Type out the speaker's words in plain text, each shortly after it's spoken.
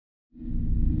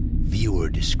Viewer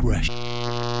discretion. If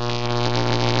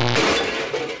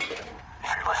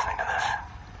you're listening to this,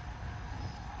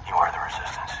 you are the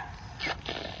resistance.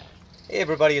 Hey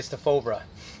everybody, it's dafobra,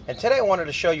 and today I wanted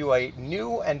to show you a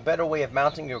new and better way of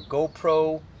mounting your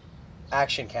GoPro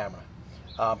action camera.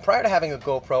 Prior to having a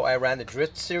GoPro, I ran the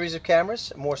Drift series of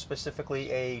cameras, more specifically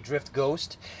a Drift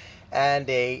Ghost and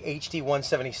a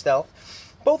HD170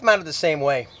 Stealth, both mounted the same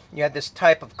way. You had this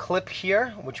type of clip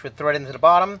here, which would thread into the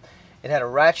bottom. It had a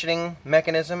ratcheting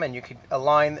mechanism, and you could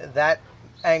align that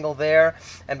angle there,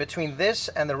 and between this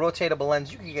and the rotatable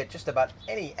lens you could get just about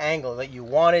any angle that you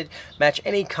wanted, match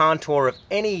any contour of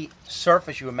any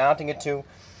surface you were mounting it to,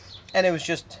 and it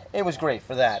was great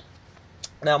for that.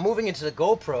 Now moving into the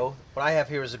GoPro, what I have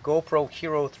here is a GoPro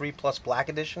Hero3 Black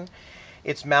Edition.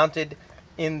 It's mounted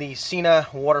in the Sena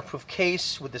waterproof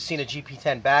case with the Sena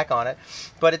GP10 Back on it,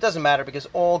 but it doesn't matter because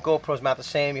all GoPros mount the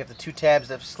same. You have the two tabs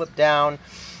that slip down,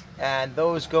 and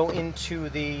those go into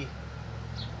the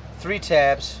three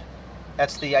tabs.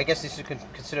 That's the, I guess this you can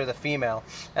consider the female,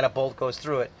 and a bolt goes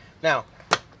through it. Now,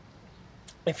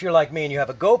 if you're like me and you have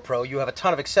a GoPro, you have a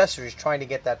ton of accessories trying to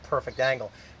get that perfect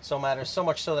angle. So matters so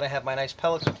much so that I have my nice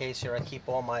Pelican case here. I keep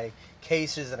all my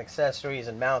cases and accessories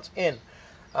and mounts in.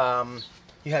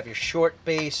 You have your short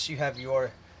base, you have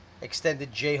your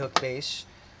extended J-hook base,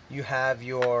 you have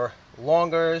your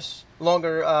longer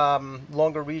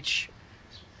reach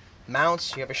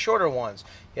mounts, you have a shorter ones,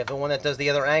 you have the one that does the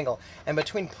other angle, and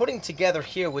between putting together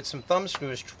here with some thumb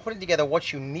screws, putting together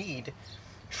what you need,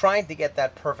 trying to get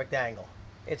that perfect angle,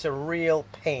 it's a real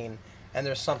pain, and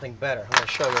there's something better. I'm going to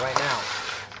show you right now.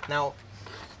 Now,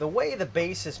 the way the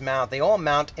bases mount, they all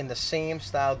mount in the same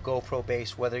style GoPro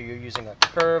base, whether you're using a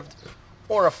curved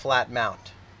or a flat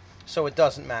mount, so it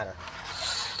doesn't matter.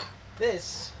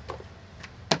 This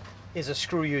is a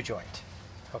screw U-joint.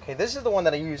 Okay, this is the one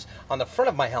that I use on the front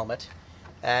of my helmet,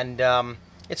 and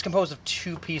it's composed of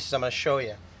two pieces I'm going to show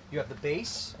you. You have the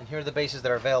base, and here are the bases that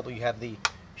are available. You have the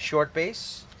short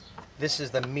base, this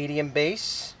is the medium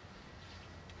base,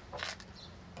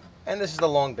 and this is the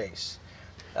long base.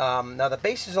 Now the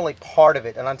base is only part of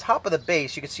it, and on top of the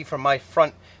base, you can see from my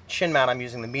front chin mount I'm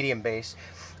using the medium base.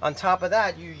 On top of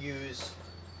that, you use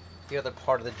the other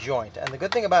part of the joint. And the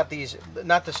good thing about these,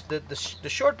 not the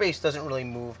short base doesn't really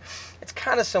move. It's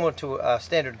kind of similar to a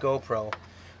standard GoPro,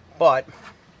 but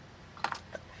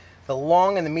the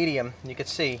long and the medium, you can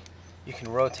see, you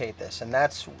can rotate this, and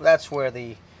that's where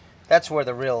the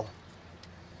real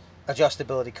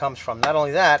adjustability comes from. Not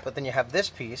only that, but then you have this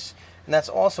piece, and that's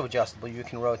also adjustable. You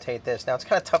can rotate this. Now it's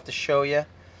kind of tough to show you,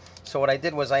 so what I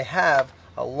did was I have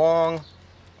a long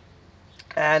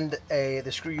and the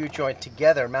screw U-joint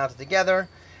together, mounted together,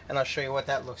 and I'll show you what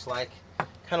that looks like.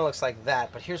 Kind of looks like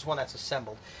that, but here's one that's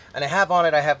assembled. And I have on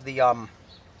it, I have the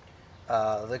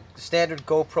standard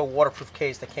GoPro waterproof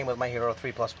case that came with my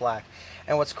Hero3 Black.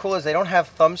 And what's cool is they don't have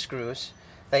thumb screws,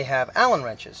 they have Allen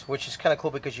wrenches, which is kind of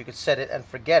cool because you could set it and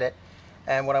forget it.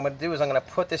 And what I'm going to do is I'm going to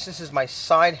put this is my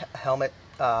side helmet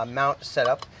mount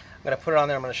setup. I'm going to put it on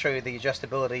there. I'm going to show you the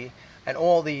adjustability and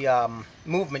all the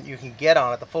movement you can get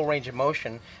on it, the full range of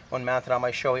motion when mounted on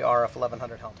my Shoei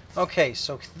RF1100 helmet. Okay,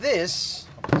 so this,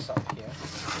 I'll put this up here.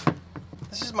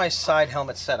 This is my side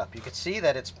helmet setup. You can see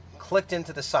that it's clicked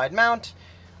into the side mount.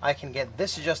 I can get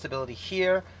this adjustability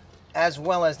here as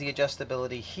well as the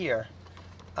adjustability here.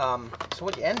 So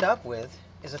what you end up with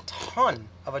is a ton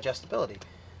of adjustability.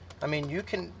 I mean, you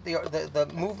can the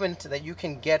movement that you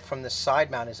can get from the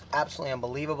side mount is absolutely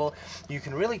unbelievable. You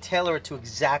can really tailor it to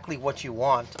exactly what you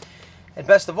want. And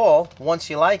best of all, once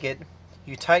you like it,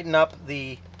 you tighten up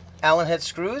the Allen head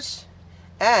screws,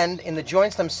 and in the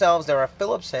joints themselves there are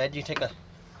Phillips head. You take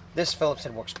this Phillips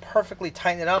head works perfectly,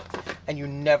 tighten it up, and you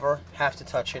never have to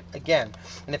touch it again.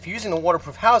 And if you're using the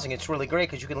waterproof housing, it's really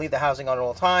great because you can leave the housing on at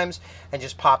all times and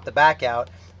just pop the back out,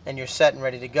 and you're set and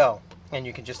ready to go. And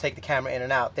you can just take the camera in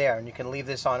and out there, and you can leave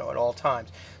this on at all times.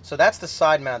 So that's the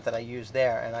side mount that I use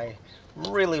there, and I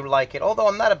really like it. Although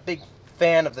I'm not a big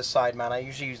fan of the side mount, I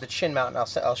usually use the chin mount, and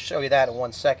I'll show you that in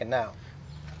 1 second now.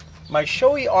 My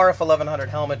Shoei RF1100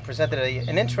 helmet presented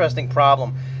an interesting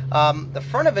problem. The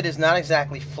front of it is not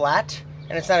exactly flat,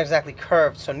 and it's not exactly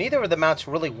curved, so neither of the mounts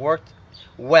really worked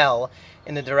well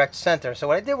in the direct center. So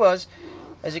what I did was,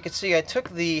 as you can see, I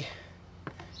took the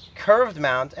curved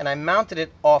mount and I mounted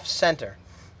it off center.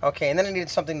 Okay, and then I needed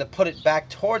something to put it back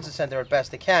towards the center as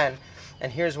best I can,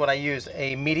 and here's what I used: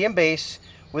 a medium base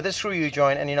with a screw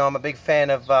U-joint. And you know, I'm a big fan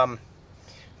of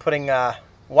putting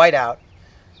white out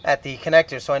at the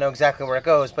connector so I know exactly where it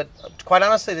goes, but quite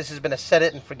honestly this has been a set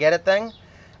it and forget it thing,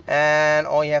 and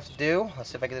all you have to do, let's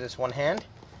see if I can do this one hand,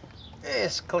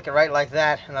 is click it right like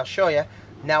that, and I'll show you.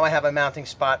 now I have a mounting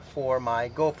spot for my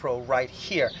GoPro right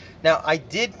here. Now I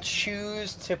did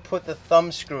choose to put the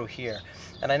thumb screw here,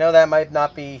 and I know that might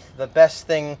not be the best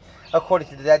thing according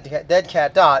to the Dead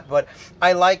Cat Dot, but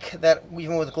I like that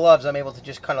even with gloves I'm able to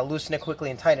just kind of loosen it quickly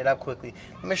and tighten it up quickly.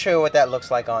 Let me show you what that looks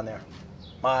like on there.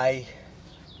 My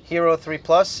Hero 3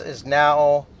 Plus is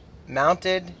now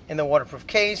mounted in the waterproof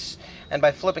case, and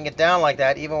by flipping it down like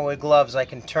that, even with gloves, I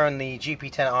can turn the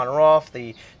GP10 on or off,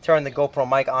 turn the GoPro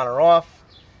mic on or off,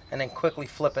 and then quickly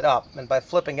flip it up. And by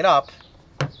flipping it up,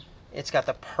 it's got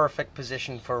the perfect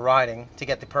position for riding to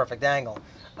get the perfect angle.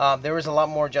 There is a lot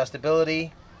more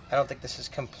adjustability. I don't think this is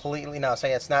completely, no,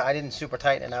 say it's not, I didn't super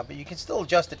tighten it now, but you can still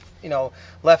adjust it, you know,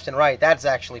 left and right. That's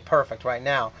actually perfect right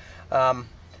now.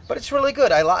 But it's really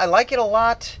good. I like it a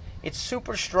lot. It's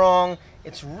super strong.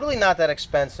 It's really not that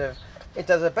expensive. It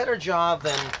does a better job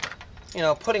than, you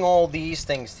know, putting all these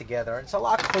things together. It's a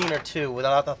lot cleaner too,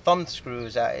 without the thumb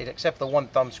screws, except the one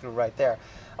thumb screw right there.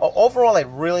 Overall, I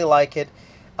really like it.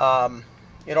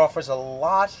 It offers a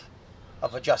lot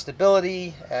of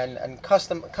adjustability and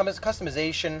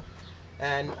customization.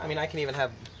 And I mean, I can even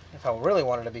have, if I really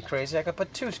wanted to be crazy, I could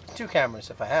put two cameras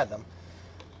if I had them,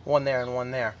 one there and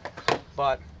one there.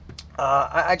 But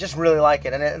I just really like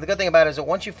it. And the good thing about it is that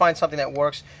once you find something that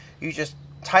works, you just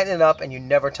tighten it up and you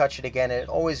never touch it again. It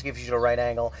always gives you the right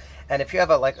angle. And if you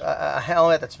have a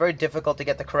helmet that's very difficult to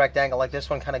get the correct angle, like this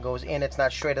one kind of goes in, it's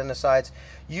not straight on the sides,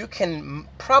 you can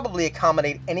probably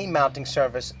accommodate any mounting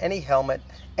surface, any helmet,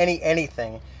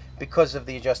 anything because of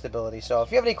the adjustability. So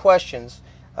if you have any questions,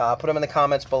 put them in the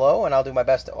comments below and I'll do my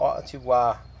best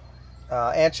to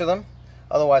answer them.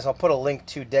 Otherwise, I'll put a link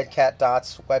to Dead Cat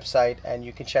Dot's website and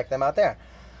you can check them out there.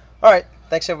 All right,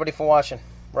 thanks everybody for watching.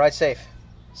 Ride safe.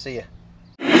 See ya.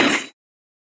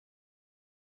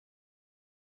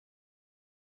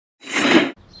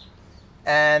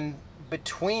 And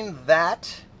between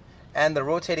that and the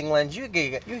rotating lens, you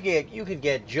could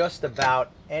get just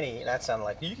about any. That sounded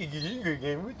like you could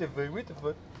get what the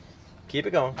fuck? Keep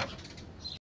it going.